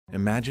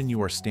Imagine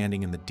you are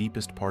standing in the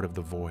deepest part of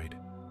the void.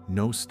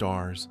 No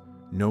stars,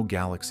 no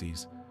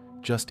galaxies,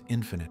 just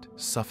infinite,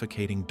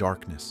 suffocating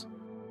darkness.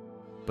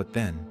 But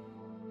then,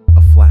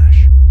 a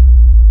flash,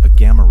 a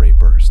gamma ray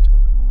burst,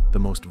 the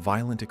most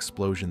violent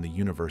explosion the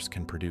universe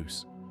can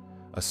produce.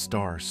 A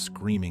star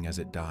screaming as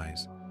it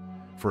dies.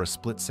 For a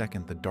split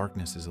second, the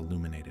darkness is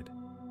illuminated.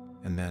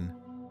 And then,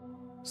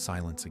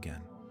 silence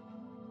again.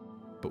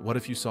 But what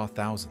if you saw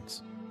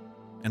thousands?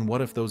 And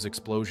what if those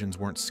explosions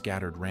weren't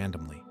scattered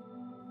randomly,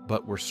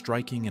 but were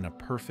striking in a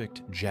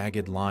perfect,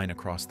 jagged line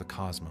across the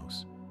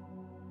cosmos?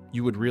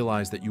 You would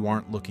realize that you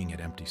aren't looking at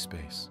empty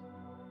space.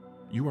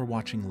 You are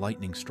watching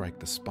lightning strike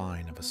the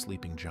spine of a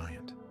sleeping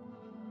giant.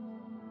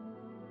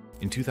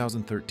 In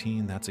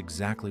 2013, that's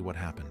exactly what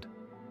happened.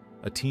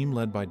 A team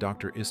led by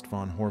Dr.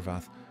 Istvan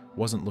Horvath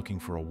wasn't looking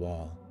for a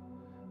wall.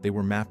 They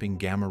were mapping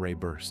gamma ray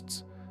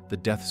bursts, the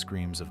death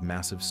screams of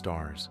massive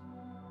stars.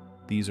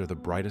 These are the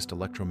brightest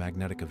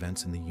electromagnetic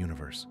events in the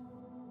universe.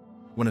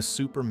 When a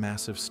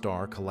supermassive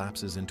star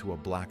collapses into a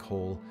black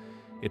hole,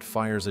 it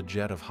fires a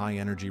jet of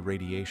high-energy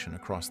radiation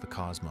across the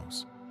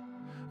cosmos.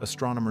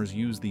 Astronomers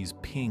use these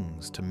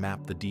pings to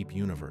map the deep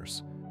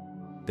universe.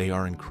 They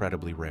are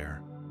incredibly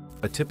rare.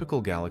 A typical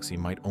galaxy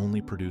might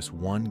only produce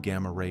one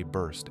gamma-ray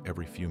burst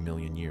every few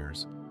million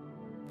years.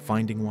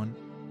 Finding one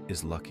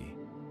is lucky.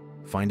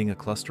 Finding a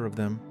cluster of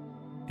them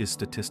is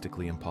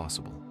statistically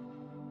impossible.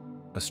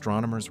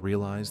 Astronomers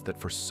realized that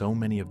for so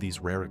many of these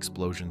rare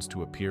explosions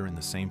to appear in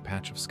the same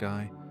patch of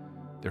sky,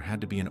 there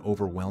had to be an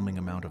overwhelming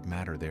amount of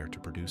matter there to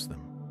produce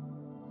them.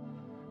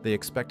 They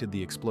expected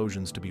the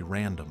explosions to be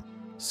random,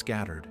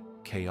 scattered,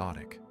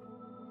 chaotic.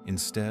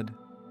 Instead,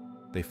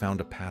 they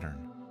found a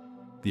pattern.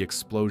 The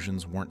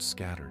explosions weren't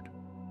scattered.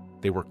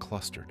 They were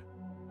clustered,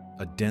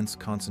 a dense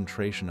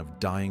concentration of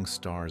dying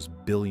stars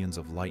billions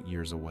of light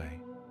years away.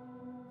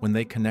 When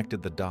they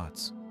connected the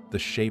dots, the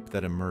shape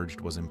that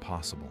emerged was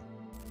impossible.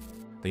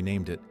 They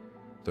named it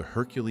the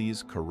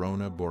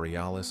Hercules-Corona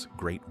Borealis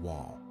Great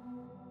Wall.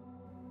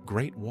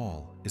 Great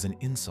Wall is an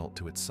insult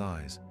to its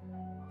size.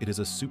 It is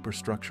a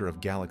superstructure of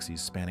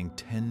galaxies spanning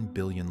 10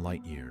 billion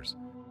light years.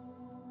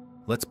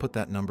 Let's put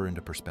that number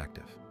into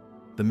perspective.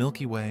 The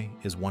Milky Way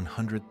is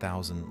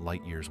 100,000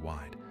 light years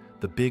wide.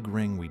 The Big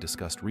Ring we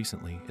discussed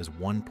recently is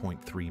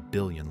 1.3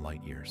 billion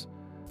light years.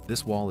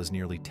 This wall is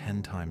nearly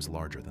 10 times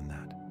larger than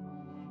that.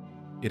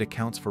 It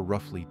accounts for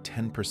roughly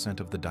 10%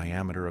 of the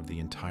diameter of the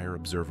entire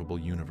observable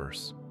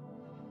universe.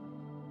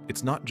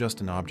 It's not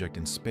just an object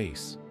in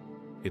space,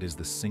 it is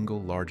the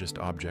single largest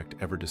object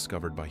ever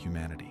discovered by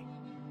humanity.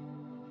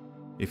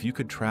 If you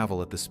could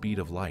travel at the speed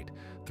of light,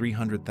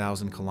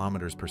 300,000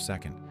 kilometers per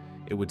second,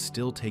 it would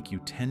still take you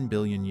 10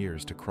 billion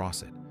years to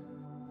cross it.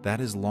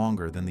 That is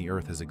longer than the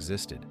Earth has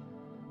existed.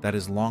 That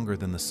is longer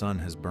than the sun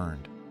has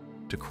burned.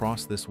 To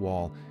cross this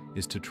wall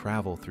is to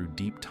travel through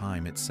deep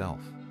time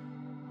itself.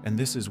 And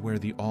this is where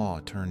the awe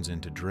turns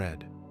into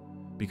dread,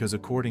 because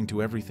according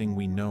to everything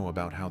we know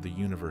about how the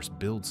universe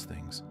builds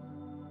things,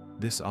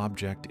 this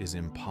object is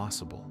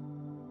impossible.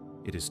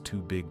 It is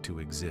too big to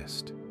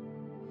exist.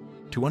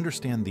 To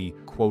understand the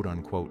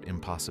quote-unquote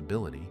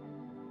impossibility,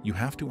 you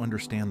have to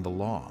understand the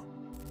law.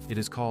 It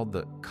is called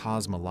the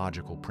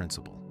Cosmological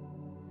Principle.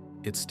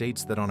 It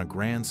states that on a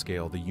grand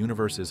scale, the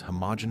universe is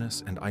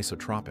homogeneous and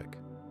isotropic.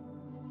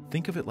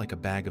 Think of it like a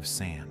bag of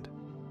sand.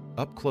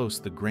 Up close,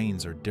 the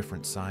grains are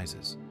different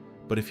sizes,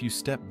 but if you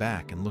step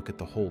back and look at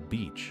the whole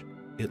beach,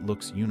 it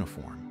looks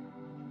uniform.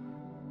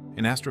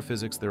 In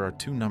astrophysics, there are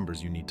two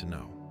numbers you need to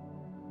know.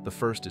 The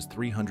first is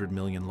 300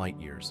 million light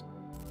years.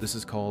 This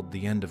is called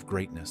the end of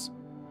greatness.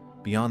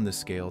 Beyond this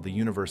scale, the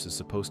universe is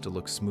supposed to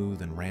look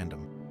smooth and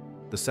random.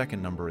 The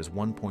second number is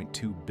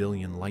 1.2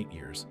 billion light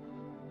years.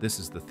 This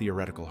is the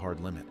theoretical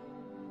hard limit.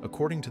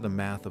 According to the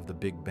math of the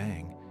Big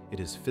Bang, it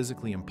is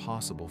physically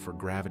impossible for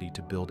gravity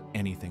to build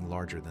anything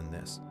larger than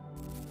this.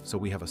 So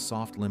we have a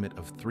soft limit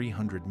of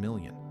 300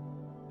 million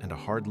and a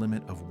hard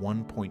limit of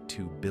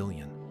 1.2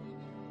 billion.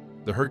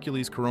 The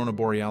Hercules-Corona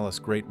Borealis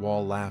Great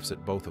Wall laughs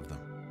at both of them.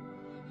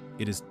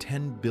 It is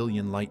 10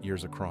 billion light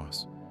years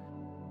across,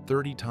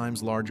 30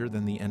 times larger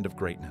than the end of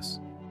greatness,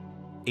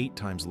 8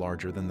 times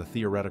larger than the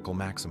theoretical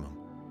maximum.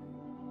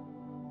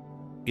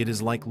 It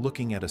is like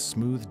looking at a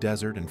smooth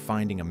desert and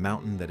finding a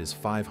mountain that is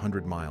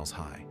 500 miles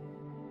high.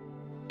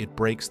 It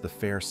breaks the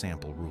fair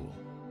sample rule.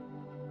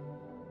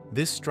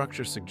 This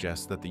structure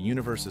suggests that the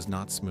universe is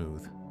not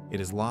smooth,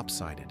 it is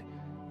lopsided.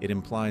 It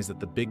implies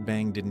that the Big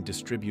Bang didn't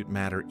distribute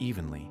matter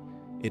evenly.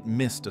 It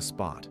missed a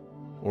spot,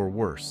 or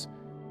worse,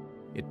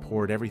 it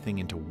poured everything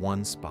into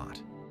one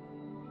spot.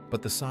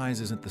 But the size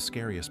isn't the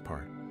scariest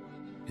part,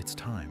 it's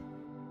time.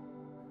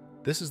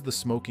 This is the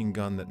smoking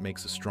gun that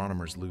makes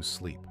astronomers lose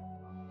sleep.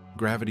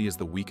 Gravity is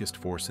the weakest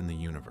force in the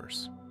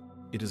universe.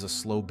 It is a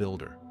slow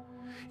builder.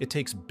 It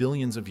takes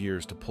billions of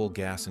years to pull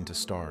gas into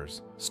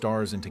stars,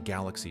 stars into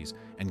galaxies,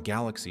 and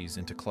galaxies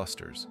into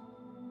clusters.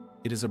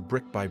 It is a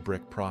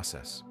brick-by-brick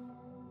process.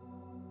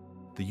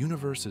 The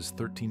universe is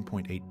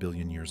 13.8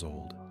 billion years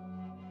old.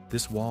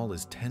 This wall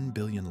is 10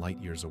 billion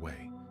light years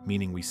away,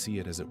 meaning we see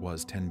it as it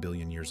was 10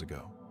 billion years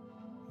ago.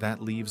 That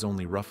leaves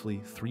only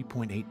roughly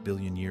 3.8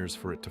 billion years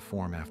for it to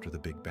form after the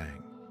Big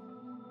Bang.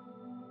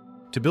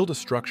 To build a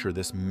structure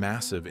this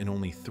massive in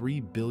only 3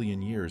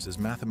 billion years is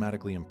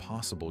mathematically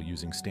impossible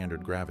using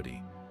standard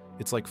gravity.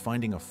 It's like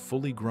finding a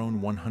fully grown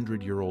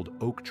 100-year-old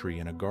oak tree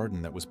in a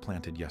garden that was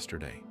planted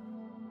yesterday.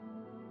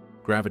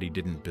 Gravity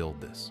didn't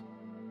build this.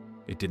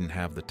 It didn't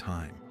have the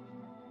time.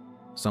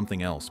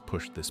 Something else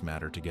pushed this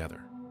matter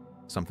together.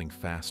 Something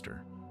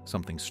faster,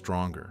 something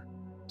stronger,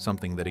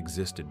 something that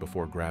existed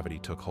before gravity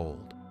took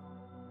hold.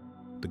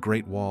 The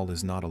Great Wall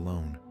is not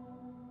alone.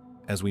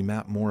 As we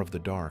map more of the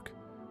dark,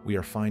 we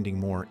are finding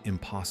more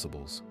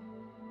impossibles.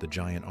 The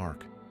giant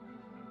arc,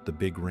 the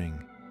big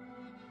ring.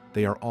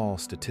 They are all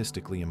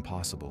statistically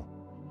impossible,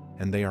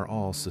 and they are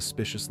all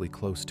suspiciously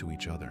close to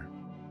each other.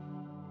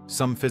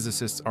 Some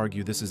physicists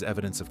argue this is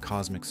evidence of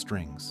cosmic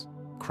strings,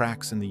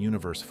 cracks in the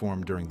universe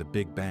formed during the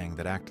Big Bang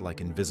that act like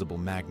invisible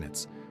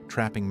magnets,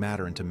 trapping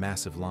matter into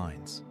massive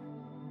lines.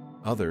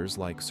 Others,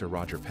 like Sir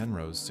Roger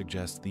Penrose,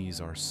 suggest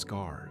these are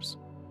scars,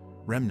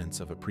 remnants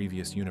of a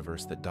previous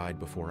universe that died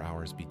before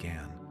ours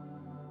began.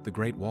 The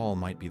Great Wall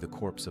might be the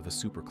corpse of a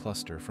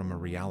supercluster from a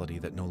reality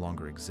that no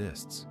longer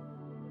exists.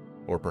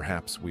 Or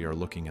perhaps we are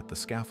looking at the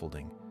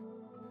scaffolding.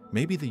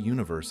 Maybe the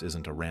universe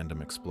isn't a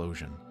random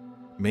explosion.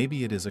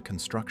 Maybe it is a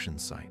construction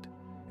site,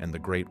 and the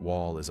Great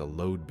Wall is a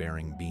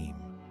load-bearing beam.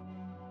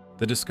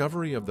 The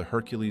discovery of the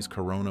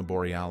Hercules-Corona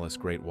Borealis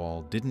Great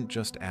Wall didn't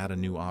just add a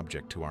new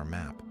object to our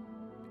map.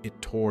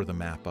 It tore the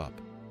map up.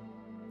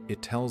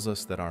 It tells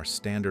us that our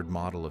standard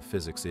model of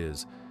physics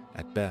is,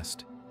 at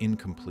best,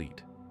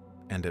 incomplete,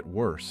 and at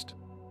worst,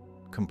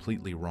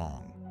 completely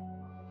wrong.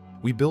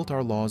 We built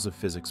our laws of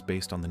physics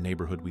based on the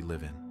neighborhood we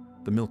live in,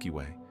 the Milky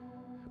Way,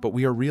 but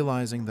we are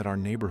realizing that our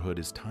neighborhood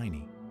is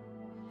tiny,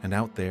 and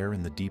out there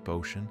in the deep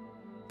ocean,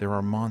 there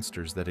are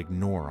monsters that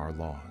ignore our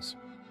laws.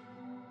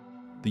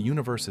 The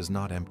universe is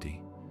not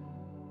empty.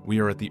 We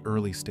are at the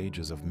early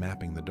stages of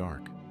mapping the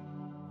dark,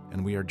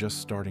 and we are just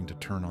starting to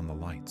turn on the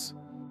lights.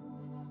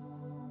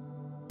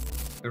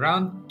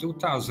 Around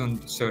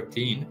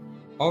 2013,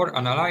 our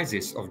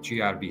analysis of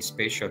GRB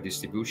spatial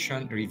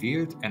distribution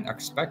revealed an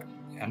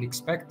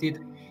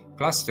unexpected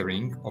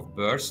clustering of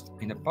bursts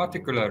in a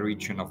particular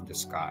region of the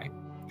sky,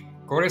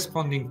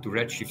 corresponding to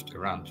redshift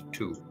around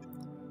 2.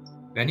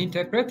 When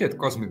interpreted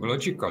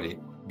cosmologically,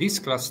 this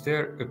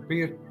cluster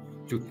appeared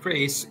to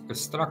trace a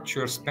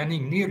structure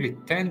spanning nearly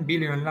 10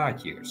 billion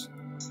light-years,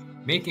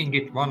 making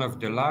it one of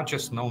the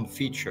largest known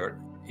features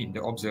in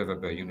the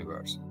observable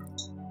universe.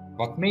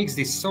 What makes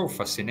this so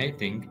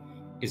fascinating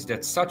is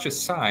that such a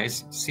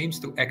size seems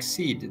to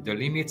exceed the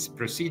limits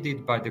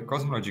preceded by the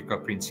cosmological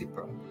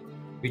principle,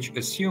 which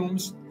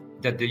assumes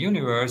that the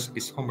universe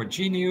is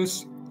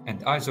homogeneous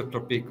and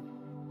isotropic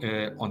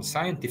on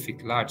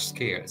scientific large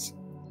scales.